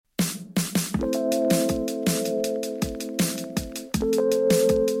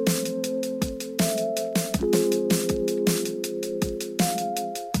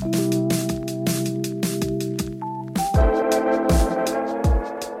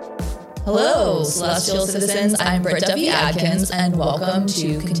Hello, celestial citizens. I'm Britt Duffy Adkins, and welcome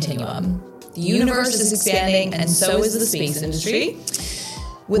to Continuum. The universe is expanding, and so is the space industry.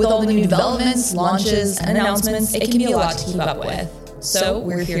 With all the new developments, launches, and announcements, it can be a lot to keep up with. So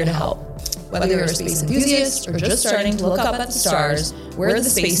we're here to help. Whether you're a space enthusiast or just starting to look up at the stars, we're the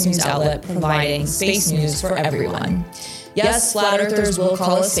space news outlet providing space news for everyone. Yes, flat earthers will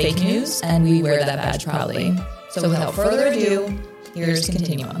call us fake news, and we wear that badge proudly. So without further ado, here's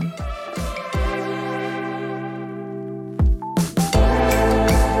Continuum.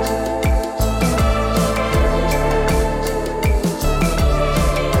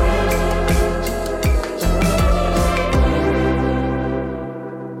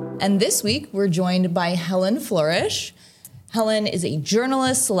 And this week, we're joined by Helen Flourish. Helen is a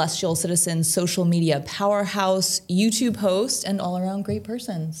journalist, celestial citizen, social media powerhouse, YouTube host, and all-around great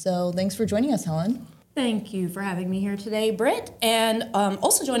person. So thanks for joining us, Helen. Thank you for having me here today, Britt. And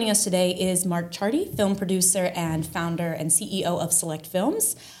also joining us today is Mark Ciardi, film producer and founder and CEO of Select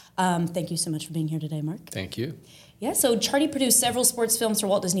Films. Thank you so much for being here today, Mark. Thank you. Yeah, so Ciardi produced several sports films for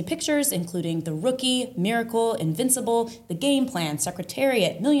Walt Disney Pictures, including The Rookie, Miracle, Invincible, The Game Plan,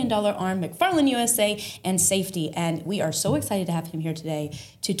 Secretariat, $1 Million Arm, McFarlane USA, and Safety. And we are so excited to have him here today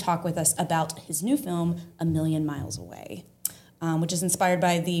to talk with us about his new film, A Million Miles Away, which is inspired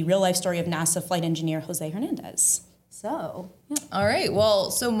by the real-life story of NASA flight engineer Jose Hernandez. So, yeah. All right.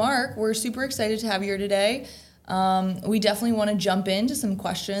 Well, so Mark, we're super excited to have you here today. We definitely want to jump into some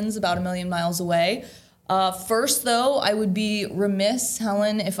questions about A Million Miles Away. First, though, I would be remiss,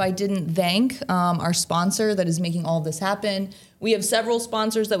 Helen, if I didn't thank our sponsor that is making all of this happen. We have several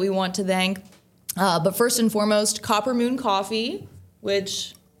sponsors that we want to thank. But first and foremost, Copper Moon Coffee,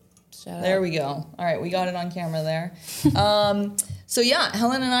 which, there we go. All right, we got it on camera there. So yeah,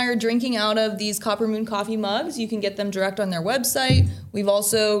 Helen and I are drinking out of these Copper Moon Coffee mugs. You can get them direct on their website. We've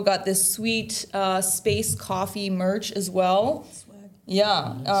also got this sweet space coffee merch as well. Swag.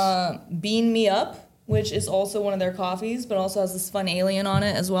 Yeah, nice. Bean Me Up, which is also one of their coffees, but also has this fun alien on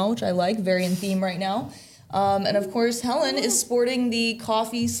it as well, which I like, very in theme right now. And of course, Helen is sporting the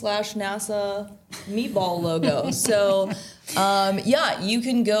coffee/NASA meatball logo. So yeah, you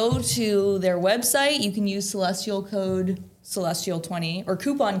can go to their website. You can use celestial code Celestial20 or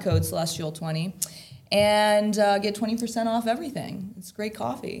coupon code Celestial20 and get 20% off everything. It's great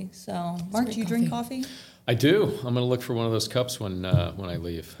coffee. So Mark, do you drink coffee? I do. I'm going to look for one of those cups when I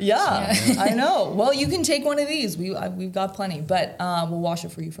leave. Yeah, so. I know. Well, you can take one of these. We've got plenty, but we'll wash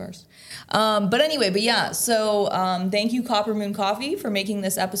it for you first. But anyway, so thank you, Copper Moon Coffee, for making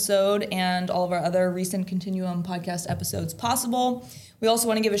this episode and all of our other recent Continuum podcast episodes possible. We also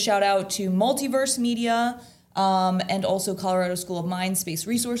want to give a shout out to Multiverse Media and also Colorado School of Mines Space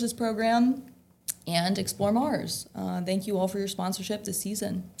Resources Program and Explore Mars. Thank you all for your sponsorship this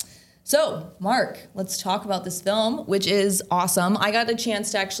season. So, Mark, let's talk about this film, which is awesome. I got a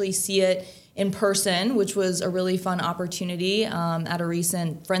chance to actually see it in person, which was a really fun opportunity at a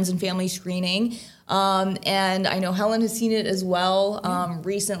recent Friends and Family screening. And I know Helen has seen it as well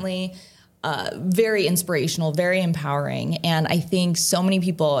recently. Very inspirational, very empowering. And I think so many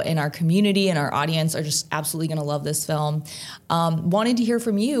people in our community and our audience are just absolutely going to love this film. Wanted to hear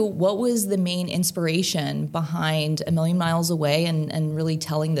from you, what was the main inspiration behind A Million Miles Away and really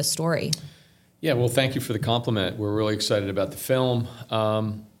telling this story? Yeah, well, thank you for the compliment. We're really excited about the film.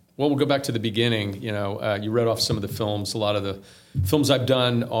 Well, we'll go back to the beginning. You know, you read off some of the films. A lot of the films I've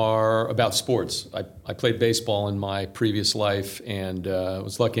done are about sports. I played baseball in my previous life and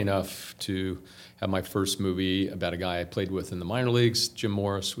was lucky enough to have my first movie about a guy I played with in the minor leagues, Jim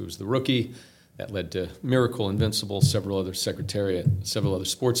Morris, who was The Rookie. That led to Miracle, Invincible, several other Secretariat, several other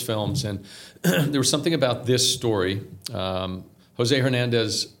sports films. And there was something about this story. Jose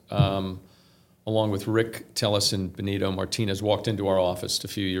Hernandez, along with Rick Tellis and Benito Martinez, walked into our office a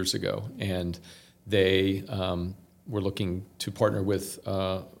few years ago, and they were looking to partner with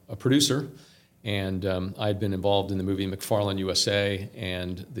a producer, and I had been involved in the movie McFarlane USA,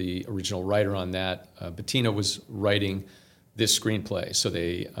 and the original writer on that, Bettina, was writing this screenplay. So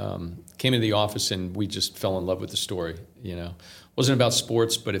they came into the office, and we just fell in love with the story. You know, it wasn't about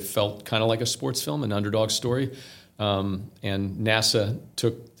sports, but it felt kind of like a sports film, an underdog story. And NASA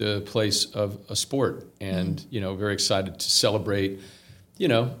took the place of a sport, and you know, very excited to celebrate. You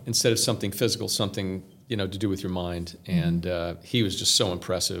know, instead of something physical, something to do with your mind. And he was just so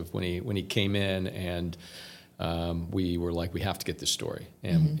impressive when he came in, and we were like, we have to get this story,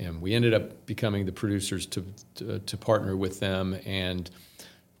 and we ended up becoming the producers to partner with them, and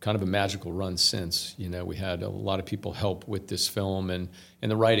kind of a magical run since. You know, we had a lot of people help with this film and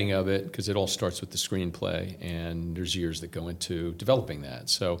the writing of it, because it all starts with the screenplay, and there's years that go into developing that.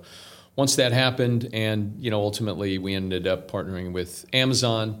 So once that happened, and ultimately we ended up partnering with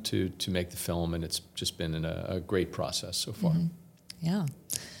Amazon to make the film, and it's just been a great process so far. Yeah.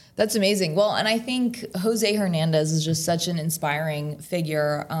 That's amazing. Well, and I think Jose Hernandez is just such an inspiring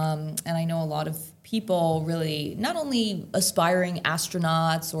figure. And I know a lot of people really, not only aspiring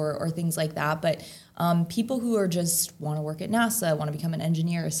astronauts or things like that, but people who are just want to work at NASA, want to become an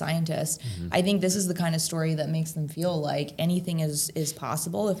engineer, a scientist. I think this is the kind of story that makes them feel like anything is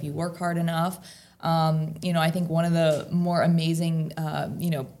possible if you work hard enough. I think one of the more amazing,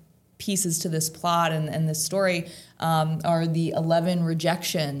 pieces to this plot and this story are the 11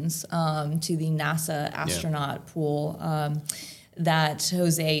 rejections to the NASA astronaut pool that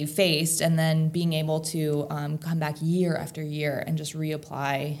Jose faced, and then being able to come back year after year and just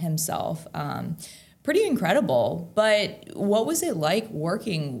reapply himself. Pretty incredible. But what was it like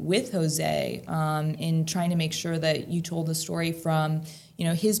working with Jose in trying to make sure that you told the story from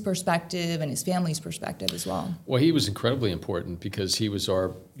his perspective and his family's perspective as well? Well, he was incredibly important because he was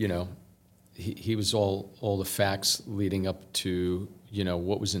our, he was all the facts leading up to,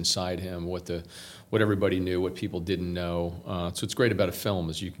 what was inside him, what everybody knew, what people didn't know. So it's great about a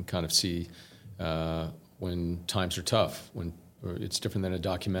film is you can kind of see when times are tough, or it's different than a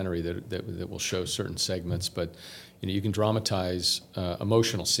documentary that will show certain segments, but you can dramatize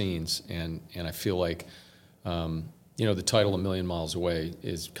emotional scenes, and I feel like the title "A Million Miles Away"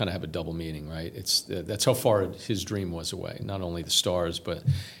 is kind of have a double meaning, right? That's how far his dream was away. Not only the stars, but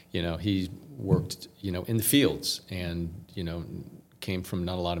he worked in the fields, and came from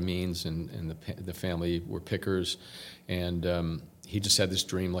not a lot of means, and the family were pickers, and he just had this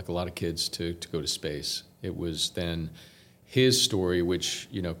dream, like a lot of kids, to go to space. It was then his story, which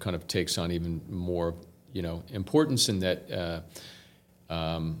kind of takes on even more importance in that.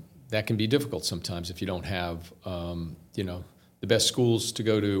 That can be difficult sometimes if you don't have, the best schools to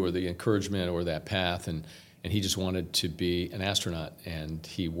go to or the encouragement or that path. And he just wanted to be an astronaut. And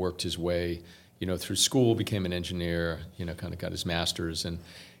he worked his way, through school, became an engineer, kind of got his master's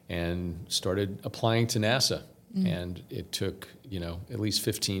and started applying to NASA. And it took, at least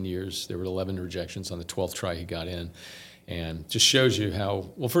 15 years. There were 11 rejections. On the 12th try, he got in. And just shows you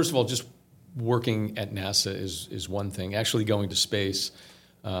how, well, first of all, just working at NASA is one thing. Actually going to space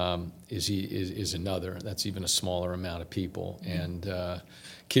is another. That's even a smaller amount of people, and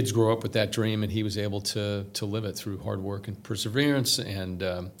kids grow up with that dream, and he was able to live it through hard work and perseverance, and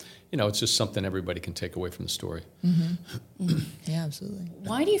it's just something everybody can take away from the story. Yeah, absolutely.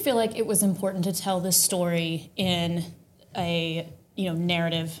 Why do you feel like it was important to tell this story in a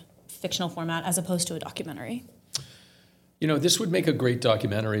narrative fictional format as opposed to a documentary? This would make a great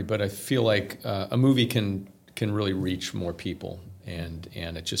documentary, but I feel like a movie can really reach more people. And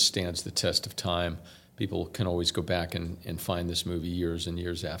it just stands the test of time. People can always go back and find this movie years and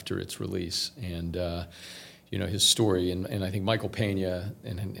years after its release. And his story, and I think Michael Pena,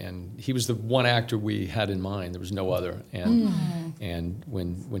 and he was the one actor we had in mind. There was no other. And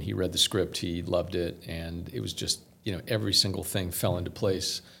when he read the script, he loved it, and it was just every single thing fell into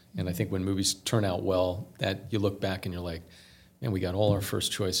place. And I think when movies turn out well, that you look back and you're like, man, we got all our first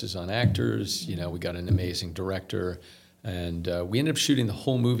choices on actors. We got an amazing director. And we ended up shooting the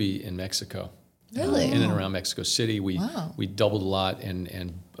whole movie in Mexico. Really? In and around Mexico City. We doubled a lot, and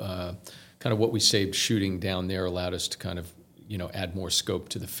kind of what we saved shooting down there allowed us to kind of, add more scope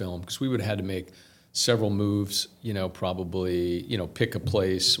to the film, because we would have had to make several moves, probably, pick a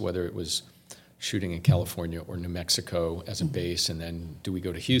place, whether it was shooting in California or New Mexico as a base, and then do we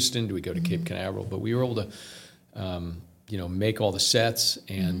go to Houston, do we go to Cape Canaveral? But we were able to make all the sets,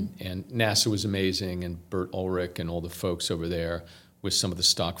 and NASA was amazing, and Bert Ulrich and all the folks over there with some of the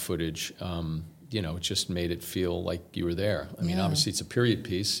stock footage, it just made it feel like you were there. I mean, obviously it's a period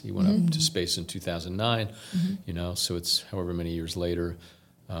piece. He went up to space in 2009, so it's however many years later,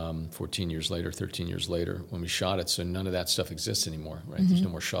 14 years later, 13 years later when we shot it. So none of that stuff exists anymore, right? There's no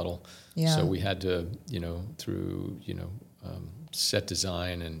more shuttle. Yeah. So we had to, through, set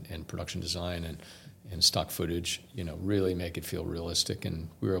design and production design and stock footage, really make it feel realistic. And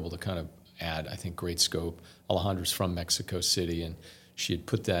we were able to kind of add, I think, great scope. Alejandra's from Mexico City, and she had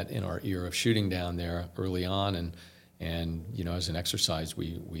put that in our ear of shooting down there early on. And as an exercise,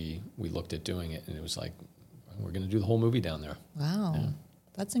 we looked at doing it, and it was like, we're going to do the whole movie down there. Wow. Yeah.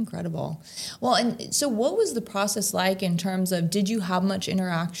 That's incredible. Well, and so what was the process like in terms of, did you have much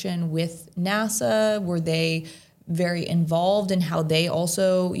interaction with NASA? Were they very involved in how they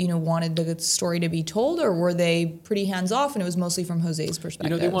also, wanted the story to be told, or were they pretty hands off and it was mostly from Jose's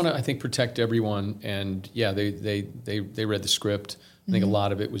perspective? They want to, I think, protect everyone, and yeah, they read the script. I think a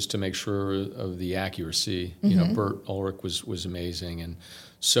lot of it was to make sure of the accuracy. You know, Bert Ulrich was amazing and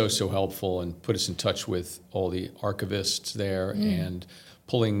so helpful, and put us in touch with all the archivists there and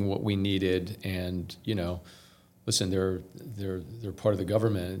pulling what we needed. And you know, listen, they're part of the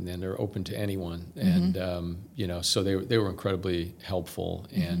government and they're open to anyone. And you know, so they were incredibly helpful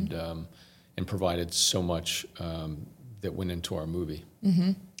and provided so much that went into our movie.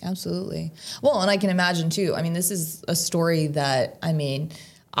 Absolutely. Well, and I can imagine too. I mean, this is a story that, I mean,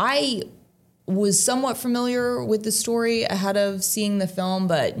 I was somewhat familiar with the story ahead of seeing the film,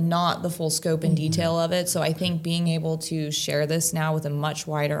 but not the full scope and detail of it. So I think being able to share this now with a much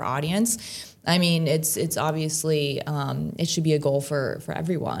wider audience, I mean, it's obviously, it should be a goal for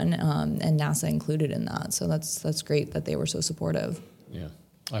everyone, and NASA included in that. So that's great that they were so supportive. Yeah.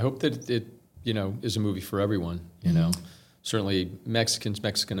 I hope that it, you know, is a movie for everyone, you know. Certainly Mexicans,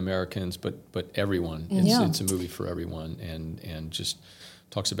 Mexican Americans, but everyone. It's a movie for everyone, and just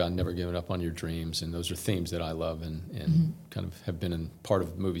talks about never giving up on your dreams, and those are themes that I love and kind of have been in part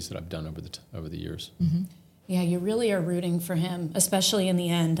of movies that I've done over the years. Yeah, you really are rooting for him, especially in the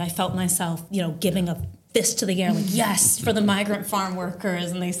end. I felt myself, you know, giving a fist to the air, like, yes, for the migrant farm workers,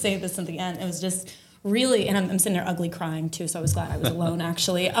 and they say this at the end. It was just really, and I'm sitting there ugly crying too, so I was glad I was alone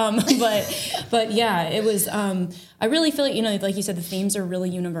actually. But yeah, it was, I really feel like, you know, like you said, the themes are really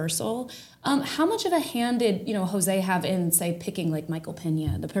universal. How much of a hand did, you know, Jose have in, say, picking like Michael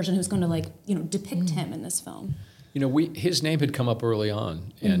Pena, the person who's going to like, you know, depict him in this film? You know, his name had come up early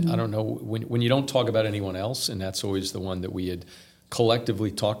on, and I don't know, when you don't talk about anyone else, and that's always the one that we had collectively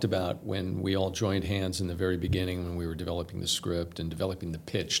talked about when we all joined hands in the very beginning when we were developing the script and developing the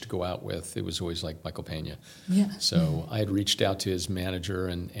pitch to go out with. It was always like Michael Pena. Yeah. So I had reached out to his manager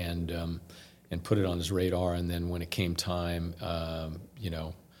and put it on his radar. And then when it came time, you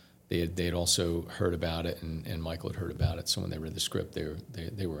know, they had also heard about it, and Michael had heard about it. So when they read the script,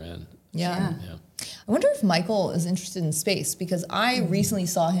 they were in. Yeah. I wonder if Michael is interested in space, because I recently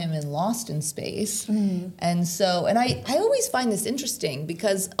saw him in Lost in Space. And so, and I always find this interesting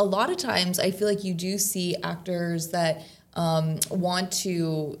because a lot of times I feel like you do see actors that want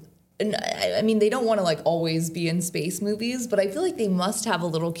to, and I mean, they don't want to like always be in space movies, but I feel like they must have a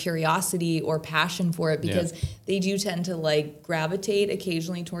little curiosity or passion for it, because they do tend to like gravitate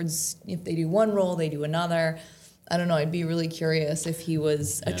occasionally towards, if they do one role, they do another. I don't know. I'd be really curious if he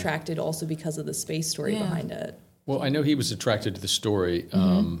was attracted also because of the space story behind it. Well, I know he was attracted to the story.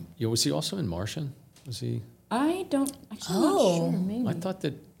 You know, was he also in Martian? Was he? I don't. Actually, I'm not sure. Maybe. I thought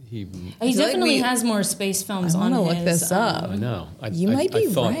that he. He definitely has more space films on his. I want to look this up. I know. You might be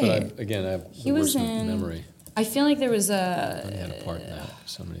thought, right. But again, I have He the was worst in memory. I feel like there was He a. had a part in that.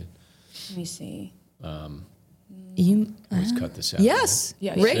 Somebody. Let me see. Let's cut this out. Yes.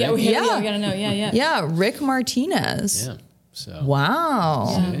 Yeah, Rick. yeah, we gotta know. Yeah. Yeah, Rick Martinez. Yeah. So.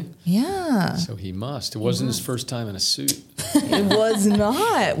 Wow. Yeah. So he must. It wasn't his first time in a suit. It was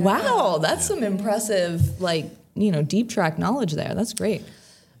not. Wow, that's some impressive, like, you know, deep track knowledge there. That's great.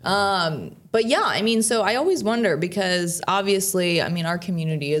 But yeah, I mean, so I always wonder, because obviously, I mean, our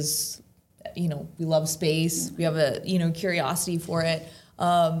community is, you know, we love space. We have a, you know, curiosity for it.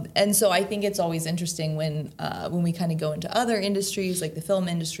 And so I think it's always interesting when we kind of go into other industries like the film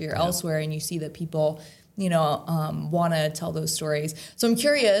industry or elsewhere, and you see that people, you know, want to tell those stories. So I'm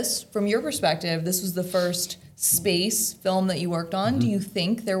curious, from your perspective, this was the first space film that you worked on. Do you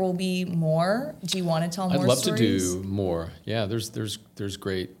think there will be more? Do you want to tell more stories? I'd love to do more. Yeah, there's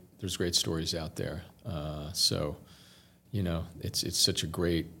great stories out there. So, you know, it's such a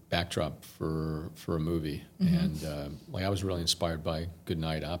great backdrop for a movie. And like, I was really inspired by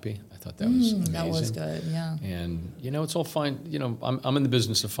Goodnight, Oppie. I thought that was amazing. That was good, yeah. And you know, it's all fine. You know, I'm in the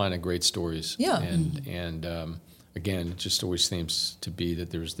business of finding great stories. Yeah. And again, it just always seems to be that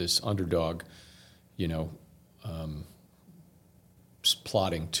there's this underdog, you know,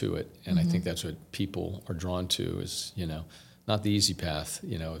 plotting to it, and I think that's what people are drawn to. Is, you know, not the easy path,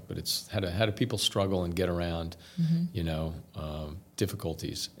 you know, but it's how do people struggle and get around, you know,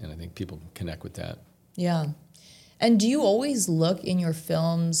 difficulties, and I think people can connect with that. Yeah. And do you always look in your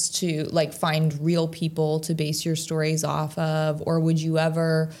films to like find real people to base your stories off of, or would you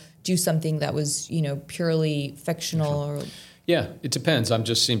ever do something that was, you know, purely fictional? Or Yeah, it depends. I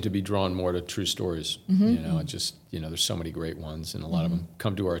just seem to be drawn more to true stories. You know, I just, you know, there's so many great ones, and a lot of them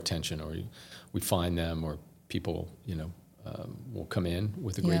come to our attention, or we find them, or people, you know, will come in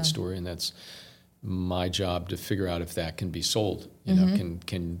with a great story, and that's my job to figure out if that can be sold. You know,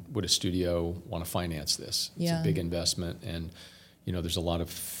 would a studio want to finance this? It's a big investment, and you know, there's a lot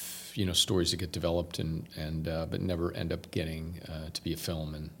of, you know, stories that get developed and but never end up getting to be a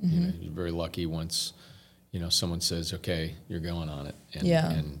film. And you know, you're very lucky once, someone says, okay, you're going on it. And,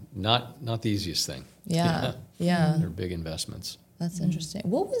 Yeah. and not the easiest thing. Yeah. Yeah. They're big investments. That's interesting.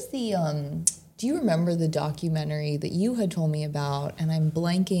 What was the, do you remember the documentary that you had told me about? And I'm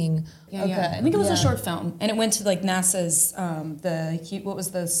blanking. Yeah, yeah. I think it was a short film, and it went to like NASA's what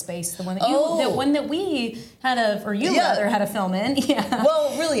was the space, the one that the one that we had rather had a film in. Yeah.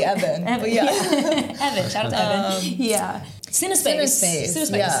 Well, really, Evan. Evan, Evan. Shout out to Evan. Yeah.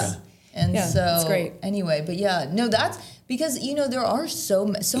 Cinespace. Yeah. And so that's great. Anyway, but that's because there are so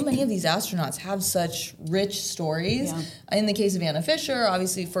many of these astronauts have such rich stories. Yeah. In the case of Anna Fisher,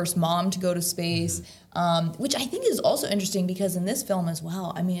 obviously first mom to go to space, which I think is also interesting because in this film as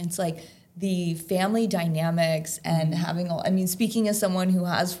well, I mean, it's like the family dynamics and speaking as someone who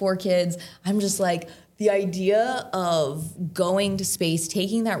has 4 kids, I'm just like, the idea of going to space,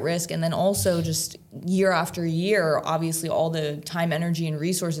 taking that risk, and then also just year after year, obviously all the time, energy, and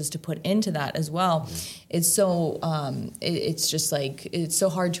resources to put into that as well. It's so, it's just like, it's so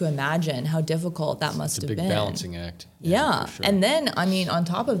hard to imagine how difficult that must have been. It's a big balancing act. Yeah. For sure. And then, I mean, on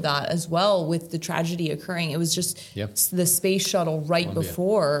top of that as well, with the tragedy occurring, it was just the space shuttle right Columbia.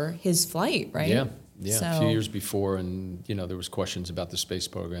 Before his flight, right? Yeah. So, a few years before, and, there was questions about the space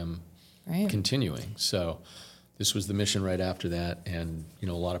program continuing. So this was the mission right after that, and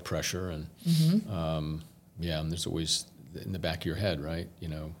a lot of pressure, and and there's always in the back of your head, right?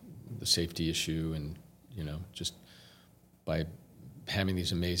 The safety issue, and just by having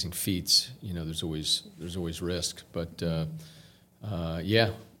these amazing feats, there's always risk. But I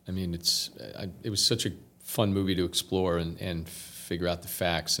mean, it was such a fun movie to explore and figure out the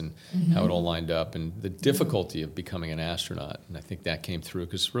facts and how it all lined up, and the difficulty of becoming an astronaut. And I think that came through,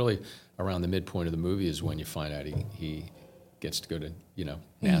 because really around the midpoint of the movie is when you find out he gets to go to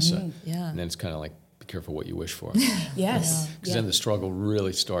NASA. And then it's kind of like, be careful what you wish for. Yes. Because then the struggle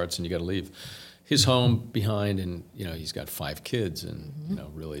really starts, and you got to leave his home behind, and he's got 5 kids, and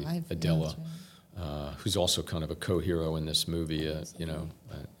really Adela, who's also kind of a co-hero in this movie,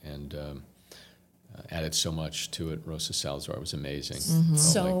 and added so much to it. Rosa Salazar was amazing.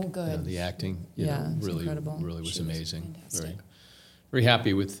 So good. The acting, really was amazing. Very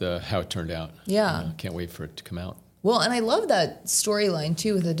happy with how it turned out. Yeah. Can't wait for it to come out. Well, and I love that storyline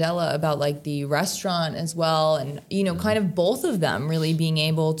too with Adela about like the restaurant as well, and kind of both of them really being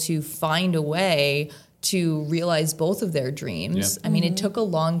able to find a way to realize both of their dreams. I mean, it took a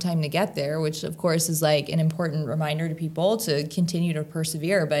long time to get there, which of course is like an important reminder to people to continue to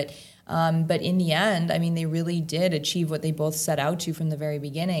persevere. But in the end, I mean, they really did achieve what they both set out to from the very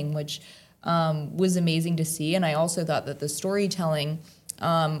beginning, which was amazing to see. And I also thought that the storytelling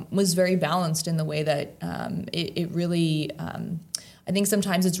was very balanced in the way that it really, I think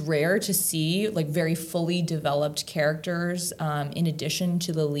sometimes it's rare to see like very fully developed characters in addition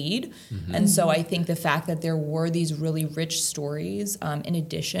to the lead. And so I think the fact that there were these really rich stories in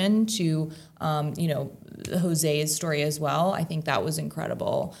addition to, Jose's story as well, I think that was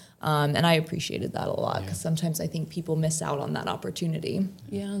incredible. And I appreciated that a lot, because sometimes I think people miss out on that opportunity.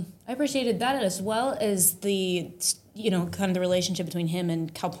 Yeah, I appreciated that, as well as the, kind of the relationship between him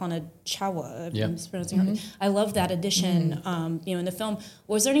and Kalpana Chawla. I'm mispronouncing her. I love that addition, in the film.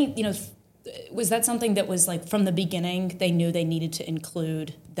 Was there any, was that something that was like from the beginning they knew they needed to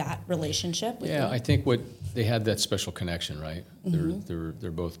include that relationship with them? I think they had that special connection, right?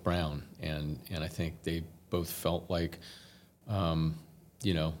 They're both brown, and I think they both felt like,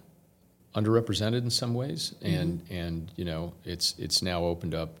 underrepresented in some ways, and it's now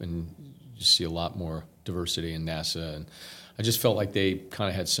opened up, and you see a lot more diversity in NASA, and I just felt like they kind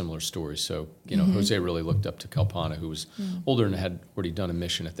of had similar stories. So Jose really looked up to Kalpana, who was older and had already done a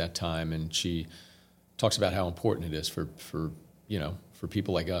mission at that time, and she talks about how important it is for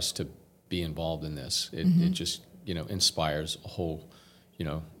people like us to be involved in this. It just inspires a whole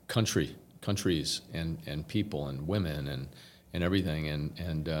countries and people and women and everything,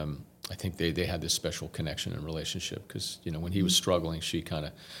 and I think they had this special connection and relationship, because when he was struggling, she kind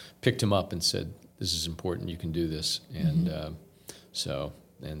of picked him up and said, "This is important. You can do this." And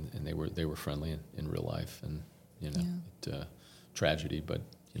and they were friendly in real life, and tragedy, but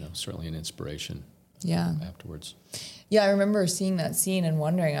certainly an inspiration. Afterwards. Yeah, I remember seeing that scene and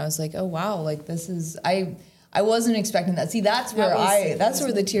wondering. I was like, "Oh wow! Like this is I wasn't expecting that." See, that's where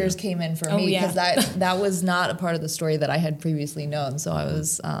the tears came in for me, because that was not a part of the story that I had previously known. So I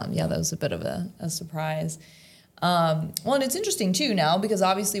was, that was a bit of a surprise. Well, and it's interesting too now, because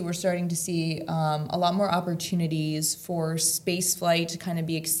obviously we're starting to see a lot more opportunities for space flight to kind of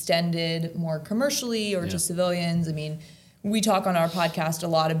be extended more commercially or to civilians. I mean, we talk on our podcast a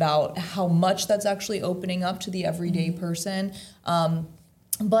lot about how much that's actually opening up to the everyday person.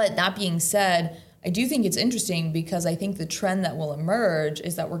 But that being said, I do think it's interesting because I think the trend that will emerge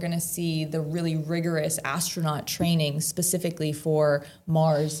is that we're going to see the really rigorous astronaut training specifically for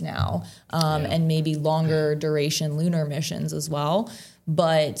Mars now, and maybe longer duration lunar missions as well.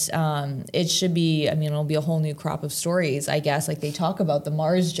 But it should be, I mean, it'll be a whole new crop of stories, I guess. Like they talk about the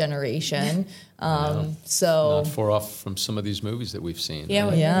Mars generation. So not far off from some of these movies that we've seen. Yeah,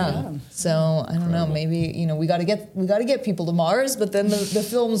 right? yeah. So I don't know. Maybe we got to get people to Mars, but then the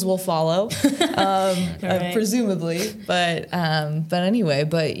films will follow, presumably. But anyway.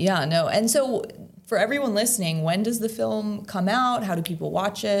 But yeah, no. And so for everyone listening, when does the film come out? How do people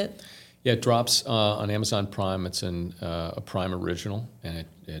watch it? Yeah, it drops on Amazon Prime. It's a Prime original, and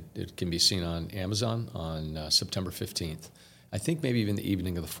it can be seen on Amazon on September 15th. I think maybe even the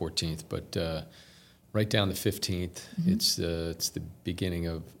evening of the 14th, but right down the 15th. It's the beginning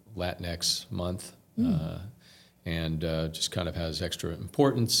of Latinx month, and just kind of has extra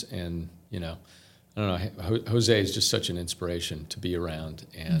importance. And I don't know. Jose is just such an inspiration to be around,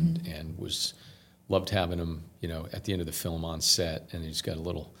 and was loved having him. At the end of the film on set, and he's got a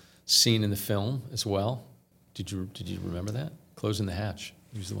little scene in the film as well. Did you remember that? Closing the hatch.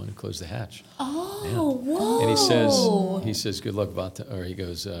 He was the one who closed the hatch. Oh, whoa. And he says, good luck, Vato, or he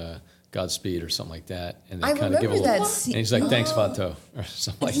goes, Godspeed, or something like that. And they kind of give a little, scene. And he's like, thanks, Vato, or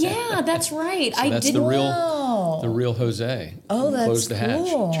something like that. Yeah, that's right. So that's the real Jose. Oh, that's closed the hatch.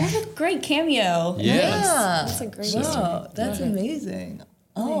 cool. That's a great cameo. Yeah. That's a great Wow, that's amazing.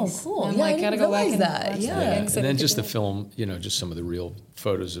 Oh, Nice. cool. I'm Yeah, like, I gotta didn't go back realize and that. watch Yeah. that. And then just the film, just some of the real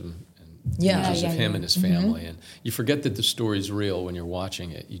photos and Yeah. images of him Yeah. and his family. And you forget that the story's real when you're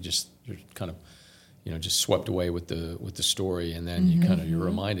watching it. You're kind of, just swept away with the story, and then you're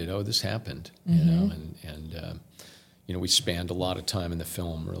reminded, oh, this happened, and we spanned a lot of time in the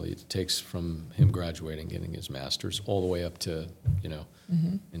film. Really, it takes from him graduating, getting his master's, all the way up to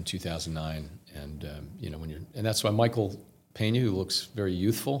in 2009, and and that's why Michael Pena, who looks very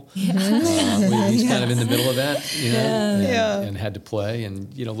youthful, he's kind of in the middle of that, and had to play,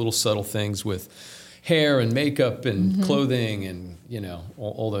 and little subtle things with hair and makeup and clothing and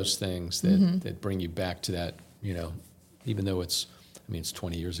all those things that bring you back to that, even though it's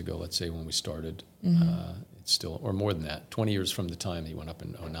 20 years ago, let's say, when we started, it's still, or more than that, 20 years from the time he went up in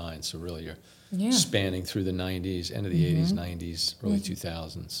 2009. So really you're spanning through the 90s, end of the 80s, 90s, early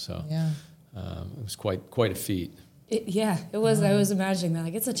 2000s. So it was quite a feat. It was. I was imagining that.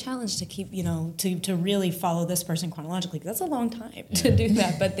 Like, it's a challenge to keep, to really follow this person chronologically. 'Cause that's a long time to do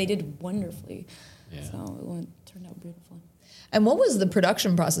that, but they did wonderfully. Yeah. So it turned out beautiful. And what was the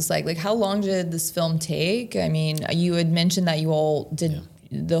production process like? Like, how long did this film take? I mean, you had mentioned that you all did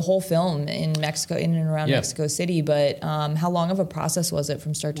the whole film in Mexico, in and around Mexico City, but how long of a process was it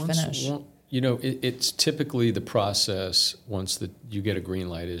from start to finish? It's typically the process, once that you get a green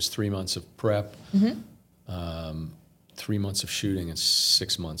light, is 3 months of prep, 3 months of shooting, and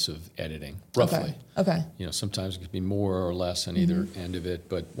 6 months of editing, roughly. Okay. Sometimes it could be more or less on either end of it.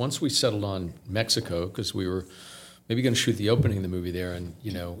 But once we settled on Mexico, because we were maybe going to shoot the opening of the movie there, and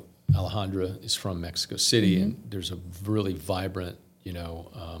Alejandra is from Mexico City, and there's a really vibrant,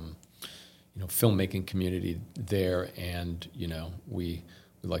 filmmaking community there, and we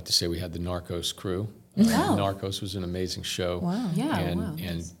like to say we had the Narcos crew. Narcos was an amazing show. Wow. Yeah.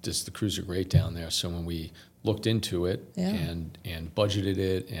 And just the crews are great down there. So when we looked into it and budgeted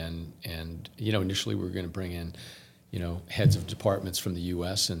it, and initially we were going to bring in heads of departments from the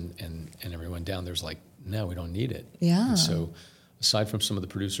U.S. and everyone down there's like, no, we don't need it. Yeah. And so aside from some of the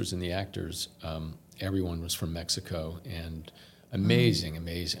producers and the actors, everyone was from Mexico, and amazing.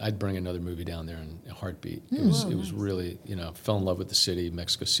 I'd bring another movie down there in a heartbeat. It was really, fell in love with the city,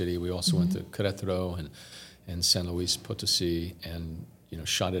 Mexico City. We also went to Querétaro and San Luis Potosí, and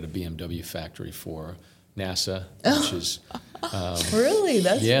shot at a BMW factory for NASA, which is really,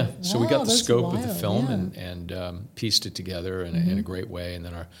 that's So we got the scope of the wild, film and pieced it together in a great way. And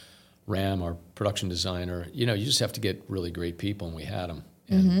then our production designer, you just have to get really great people, and we had them.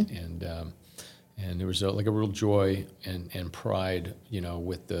 And there was a real joy and pride,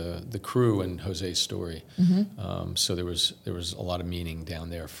 with the crew and Jose's story. So there was a lot of meaning down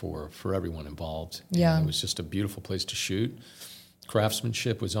there for everyone involved. Yeah. And it was just a beautiful place to shoot.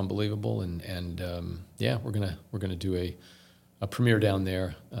 Craftsmanship was unbelievable, and we're gonna do a premiere down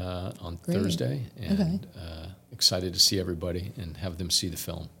there on Thursday, and excited to see everybody and have them see the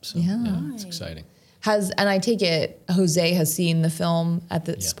film. So it's exciting. And I take it Jose has seen the film at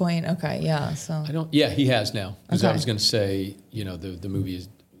this point. Okay, so he has now. Because I was going to say, the movie is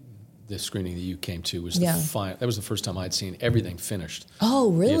the screening that you came to was Yeah. that was the first time I'd seen everything finished.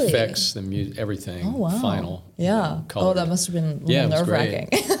 Oh, really? The effects, the music, everything, Oh, wow. final. Yeah. Colored. Oh, that must have been a little Yeah, it was nerve-wracking.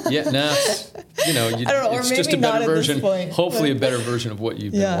 great. Yeah, nah, you know, I don't know, or it's maybe just a not better at this version. point, Hopefully, but- a better version of what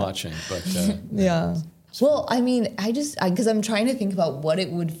you've Yeah. been watching. But Yeah. Well, I mean, because I'm trying to think about what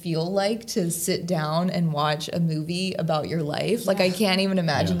it would feel like to sit down and watch a movie about your life. Like, I can't even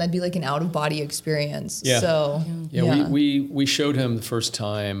imagine Yeah. that'd be like an out-of-body experience. Yeah. So, yeah, we showed him the first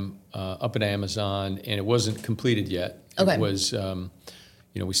time up at Amazon, and it wasn't completed yet. Okay. It was,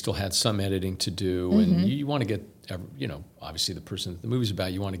 we still had some editing to do, and you want to get, obviously the person that the movie's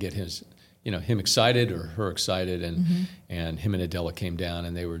about, you want to get him excited or her excited, and him and Adela came down,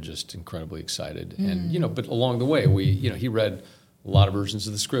 and they were just incredibly excited. And but along the way, he read a lot of versions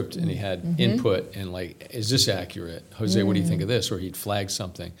of the script, and he had input and like, is this accurate? Jose, what do you think of this? Or he'd flag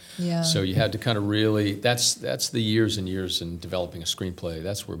something. Yeah. So you had to kind of really. That's the years and years in developing a screenplay.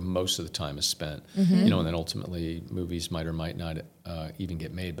 That's where most of the time is spent. And then ultimately movies might or might not even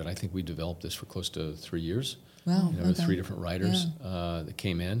get made. But I think we developed this for close to 3 years. Wow. There were 3 different writers that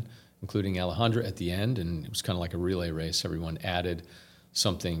came in, including Alejandra at the end, and it was kind of like a relay race. Everyone added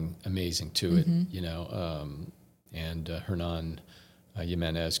something amazing to it, and Hernan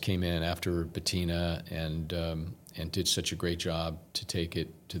Jimenez came in after Bettina and did such a great job to take it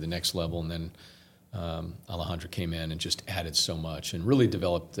to the next level, and then Alejandra came in and just added so much and really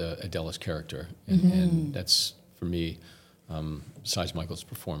developed Adela's character, and that's, for me, besides Michael's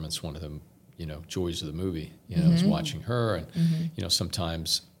performance, one of the joys of the movie. Is watching her, and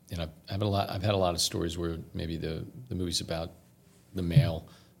sometimes. I've had a lot of stories where maybe the movie's about the male,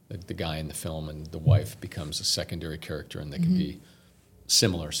 the guy in the film, and the wife becomes a secondary character, and they can be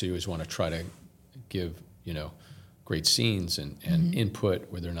similar. So you always want to try to give great scenes and input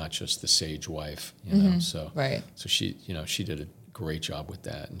where they're not just the sage wife. So Right. So she did a great job with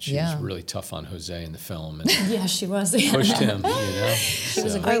that, and she Yeah. was really tough on Jose in the film and Yeah, she was. pushed him. She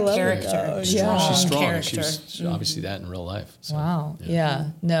was a So- great love it. character. Oh, She's yeah. strong. character. She's obviously that in real life. So, Wow. Yeah.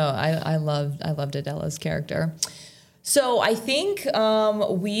 No, I loved Adela's character. So I think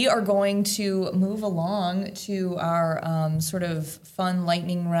we are going to move along to our sort of fun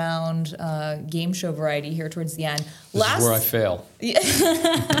lightning round game show variety here towards the end. This is where I fail.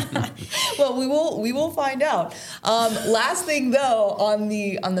 Well, we will find out. Last thing though, on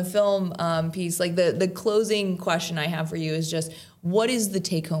the film piece, like the closing question I have for you is just, what is the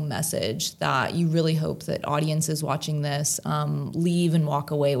take-home message that you really hope that audiences watching this leave and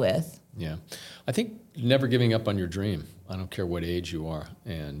walk away with? Yeah. I think never giving up on your dream. I don't care what age you are.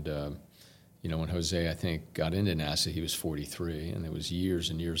 And, when Jose, I think, got into NASA, he was 43, and there was years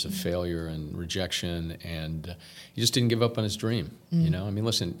and years of failure and rejection, and he just didn't give up on his dream.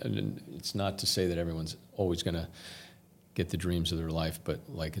 Listen, it's not to say that everyone's always going to get the dreams of their life, but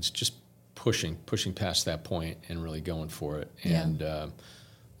like it's just pushing past that point and really going for it. Yeah. And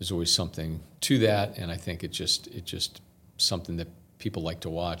there's always something to that, and I think it just something that people like to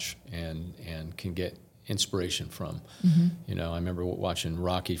watch and can get inspiration from. I remember watching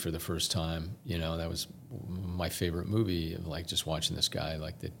Rocky for the first time. That was my favorite movie, of like just watching this guy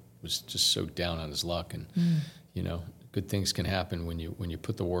like that was just so down on his luck, and good things can happen when you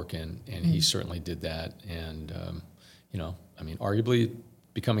put the work in, and he certainly did that. And arguably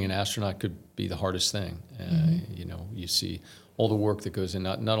becoming an astronaut could be the hardest thing. You see all the work that goes in,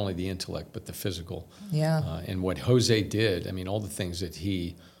 not only the intellect but the physical. Yeah. And what Jose did, all the things that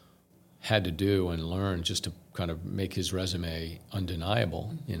he had to do and learn just to kind of make his resume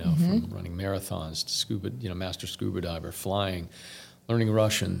undeniable, from running marathons to scuba, master scuba diver, flying, learning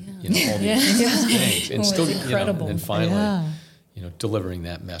Russian, all these things, and still, incredible. and then finally, Yeah. delivering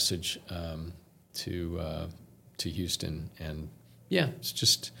that message to Houston. And it's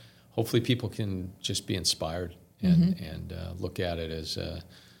just, hopefully people can just be inspired and look at it as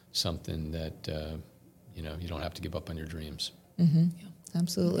something that, you don't have to give up on your dreams.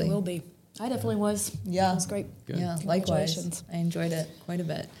 Absolutely. It will be. I definitely was. Yeah. It was great. Good. Yeah, likewise. Congratulations. I enjoyed it quite a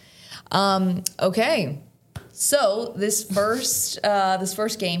bit. Okay, so this first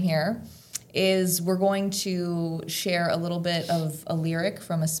game here is we're going to share a little bit of a lyric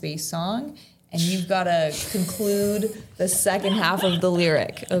from a space song, and you've got to conclude the second half of the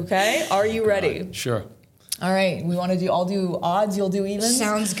lyric. Okay, are you ready? Sure. All right, I'll do odds, you'll do evens?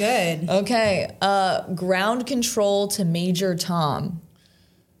 Sounds good. Okay, ground control to Major Tom.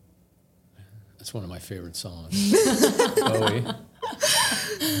 That's one of my favorite songs. Bowie.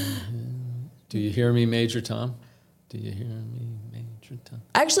 Do you hear me, Major Tom? Do you hear me, Major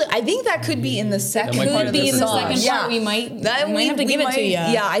Actually, I think that could be in the second might be part a of the Could be in the song. second part. We might have to give it to you.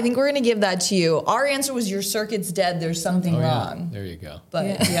 Yeah, I think we're going to give that to you. Our answer was your circuit's dead. There's something wrong. There you go.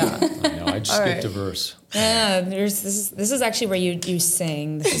 But yeah. I know. I just skipped a verse. Yeah, this is actually where you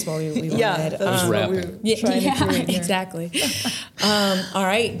sing. This is what we wanted. That's was what rapping. we were trying to create here. Exactly. All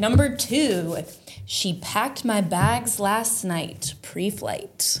right, number 2. She packed my bags last night,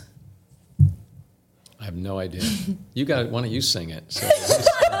 pre-flight. I have no idea. You got it. Why don't you sing it? So,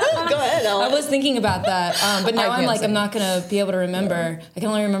 Go ahead, Ella. I was thinking about that, but now I'm can't like, sing. I'm not going to be able to remember. I can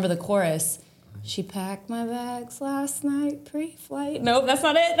only remember the chorus. She packed my bags last night, pre-flight. Nope, that's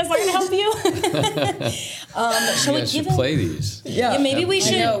not it. That's not going to help you. Shall you we guys give should it? play these. Yeah, maybe we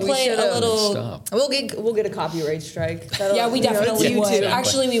should know, we play a should've. little. Stop. We'll get a copyright strike. Yeah, we definitely would. YouTube.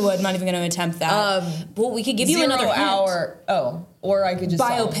 Actually, we would. Not even going to attempt that. Well, we could give you 0 another hint. hour. Oh, or I could just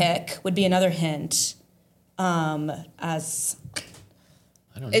Biopic would be another hint. As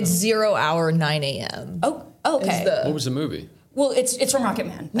I don't know. It's 0 hour 9 a.m. okay. What was the movie? Well, it's from Rocket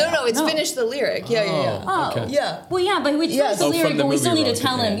Man. No, it's finish the lyric. Yeah. Oh, Okay. Yeah. Well, yeah, but we Yes. finish the Oh, lyric, from the but we still movie need to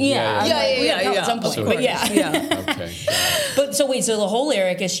tell Rocket him. Man. Yeah, Yeah, we gotta tell at some point. So- But yeah. Yeah. Okay. But so wait, so the whole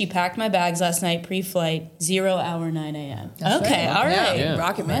lyric is she packed my bags last night pre-flight, 0 hour 9 a.m. Okay, right. all right. Yeah.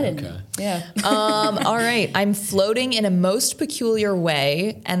 Rocket I Man. didn't- Okay. Yeah. All right. I'm floating in a most peculiar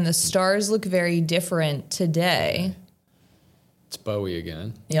way, and the stars look very different today. It's Bowie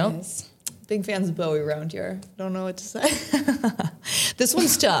again. Yep. Yes. Big fans of Bowie around here. Don't know what to say. This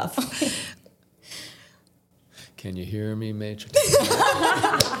one's tough. Can you hear me, Matrix?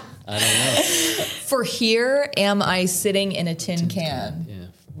 I don't know. For here am I sitting in a tin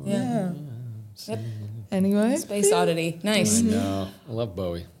can. Yeah. Yeah. Anyway. Space Oddity. Nice. No, I love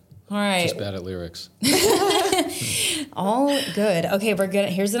Bowie. All right. Just bad at lyrics. All good. Okay, we're good.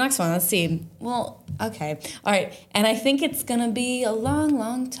 Here's the next one. Let's see. Well, okay. All right. And I think it's going to be a long,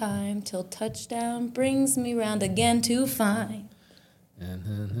 long time till touchdown brings me round again to find.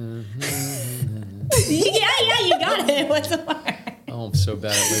 Yeah, you got it. What's the word? Oh, I'm so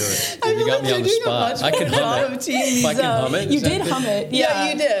bad at lyrics. I You feel got like me on you're the doing a spot. much I can better job hum of it. teeing If I these can up. hum it, You is that did good? hum it.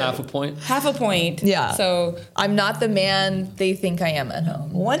 Yeah, you did. Half a point. Half a point. Yeah. So I'm not the man they think I am at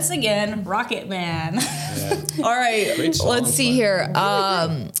home. once again, Rocket Man. Yeah. All right. Great song, Let's see but- here.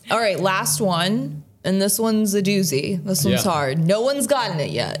 All right. Last one. And this one's a doozy. This one's Yeah. hard. No one's gotten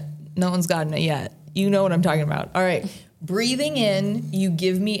it yet. You know what I'm talking about. All right. Breathing in, you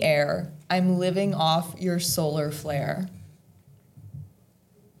give me air. I'm living off your solar flare.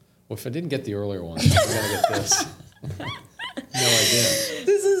 Well, if I didn't get the earlier one, I'm gonna get this. No idea.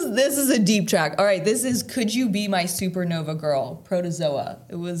 This is a deep track. All right, this is Could You Be My Supernova Girl, Protozoa.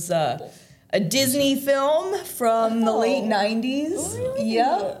 It was a Disney film from the late 90s. Yep.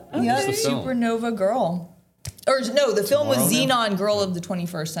 Yep, What's the film? Supernova Girl. Or no, the film was Tomorrow Now? Xenon Girl of the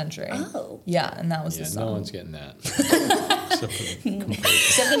 21st Century. Oh. Yeah, and that was Yeah, the song. no one's getting that. Except for the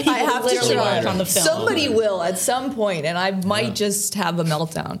composer. I have to literally try. work on the film. Somebody will at some point, and I might just have a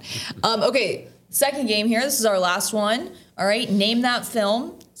meltdown. Okay, second game here. This is our last one. All right, name that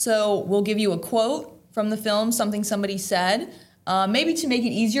film. So we'll give you a quote from the film, something somebody said. Maybe to make it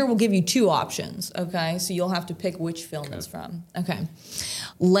easier, we'll give you two options. Okay, so you'll have to pick which film it's from. Okay.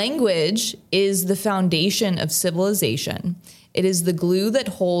 Language is the foundation of civilization. It is the glue that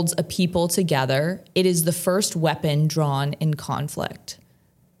holds a people together. It is the first weapon drawn in conflict.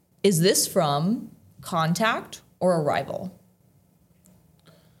 Is this from Contact or Arrival?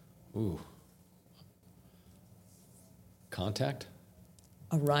 Ooh. Contact?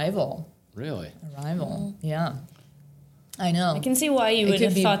 Arrival. Really? Arrival. Yeah. I know. I can see why you would could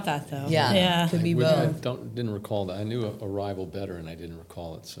have be- thought that, though. Yeah. Yeah. Could be I both. didn't recall that. I knew Arrival better, and I didn't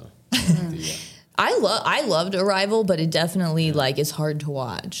recall it. So, the, I loved Arrival, but it definitely is hard to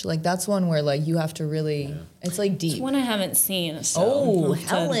watch. Like that's one where you have to really it's deep. It's one I haven't seen. So Oh, I'll have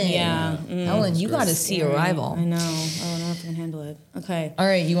to- Helen. Yeah. Helen, you got to see Arrival. I know. I don't know if I can handle it. Okay. All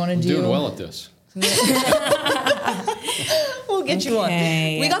right, you want to I'm do? doing well at this. We'll get you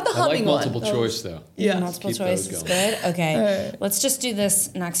Okay. one. We got the I like humming multiple one. choice, though. Yeah. Multiple Keep choice those is going. good. Okay. All right. Let's just do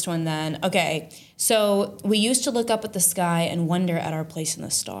this next one then. Okay. So we used to look up at the sky and wonder at our place in the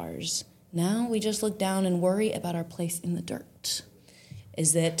stars. Now we just look down and worry about our place in the dirt.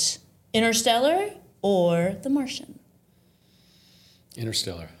 Is it Interstellar or The Martian?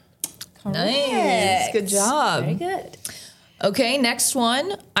 Interstellar. Nice. Good job. Very good. Okay, next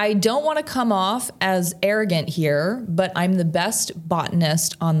one. I don't want to come off as arrogant here, but I'm the best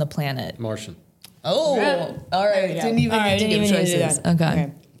botanist on the planet. Martian. Oh, all right. Didn't even All right, need to didn't give even need to do choices. that.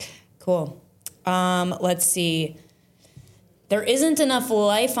 Okay. Cool. Let's see. There isn't enough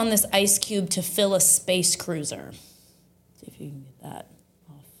life on this ice cube to fill a space cruiser. See if you can get that.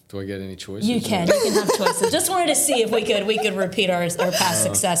 Do I get any choices? You can have choices. Just wanted to see if we could repeat our past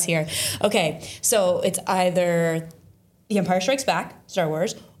success here. Okay, so it's either The Empire Strikes Back, Star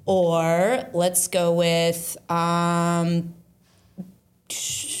Wars, or let's go with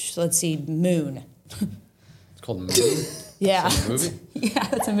let's see, Moon. It's called Moon? Yeah. Is that a movie? Yeah,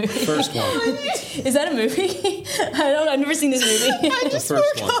 that's a movie. First one. Is that a movie? I've never seen this movie. I just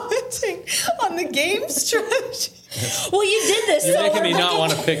first were one. commenting on the game strategy. Well, you did this. You're so making me we're not looking-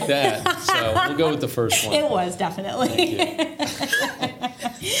 want to pick that. So we'll go with the first one. It was definitely.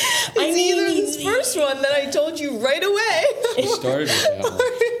 It's either this first one that I told you right away. You started with that one.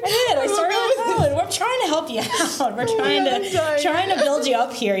 I started with that one. We're trying to help you out. We're trying to build you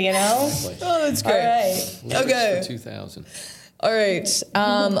up here, you know? Oh, that's great. All right. Lyrics Okay. For 2000. All right.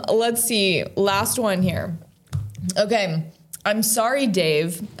 Let's see. Last one here. Okay. I'm sorry,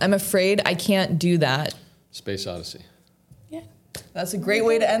 Dave. I'm afraid I can't do that. Space Odyssey. Yeah. That's a great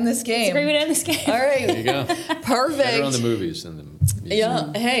way to end this game. It's a great way to end this game. All There right. you go. Perfect. Better on the movies than the music.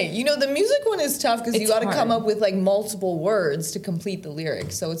 Yeah. Hey, the music one is tough because you It's got to come hard. up with like multiple words to complete the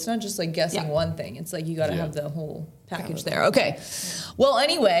lyrics. So it's not just like guessing one thing. It's like you got to have the whole package there. Okay. Well,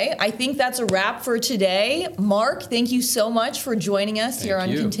 anyway, I think that's a wrap for today. Mark, thank you so much for joining us here on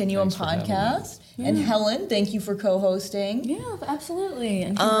you. Continuum Thanks for having me. Podcast. And Helen, thank you for co-hosting. Yeah, absolutely.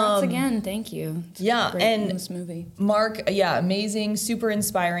 And congrats again. Thank you. It's yeah, great and this movie. Mark, amazing, super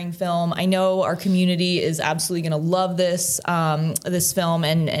inspiring film. I know our community is absolutely going to love this this film,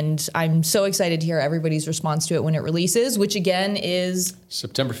 and I'm so excited to hear everybody's response to it when it releases, which again is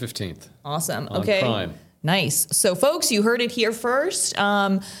September 15th. awesome. On Okay. Prime. Nice. So, folks, you heard it here first,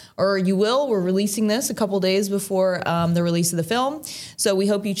 or you will. We're releasing this a couple days before the release of the film. So we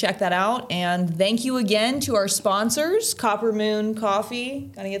hope you check that out. And thank you again to our sponsors, Copper Moon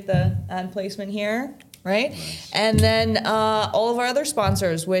Coffee. Got to get the ad placement here, right? Nice. And then all of our other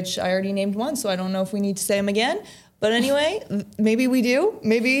sponsors, which I already named one, so I don't know if we need to say them again. But anyway, maybe we do.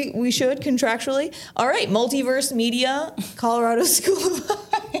 Maybe we should contractually. All right, Multiverse Media, Colorado School of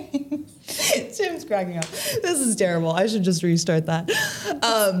Mines. Tim's cracking up. This is terrible. I should just restart that.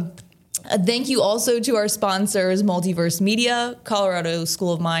 Thank you also to our sponsors, Multiverse Media, Colorado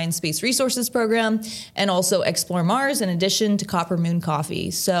School of Mines Space Resources Program, and also Explore Mars, in addition to Copper Moon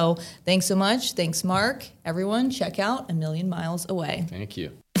Coffee. So thanks so much. Thanks, Mark. Everyone, check out A Million Miles Away. Thank you.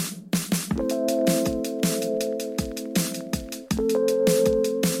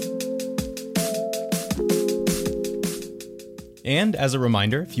 And as a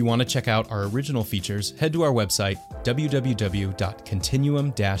reminder, if you want to check out our original features, head to our website,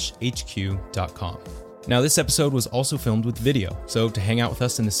 www.continuum-hq.com. Now, this episode was also filmed with video, so to hang out with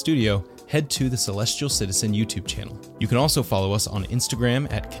us in the studio, head to the Celestial Citizen YouTube channel. You can also follow us on Instagram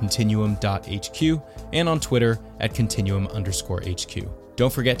at continuum.hq and on Twitter at continuum_HQ.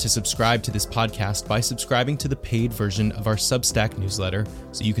 Don't forget to subscribe to this podcast by subscribing to the paid version of our Substack newsletter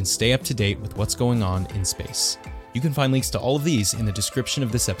so you can stay up to date with what's going on in space. You can find links to all of these in the description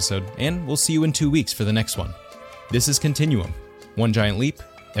of this episode, and we'll see you in 2 weeks for the next one. This is Continuum, one giant leap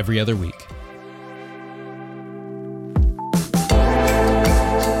every other week.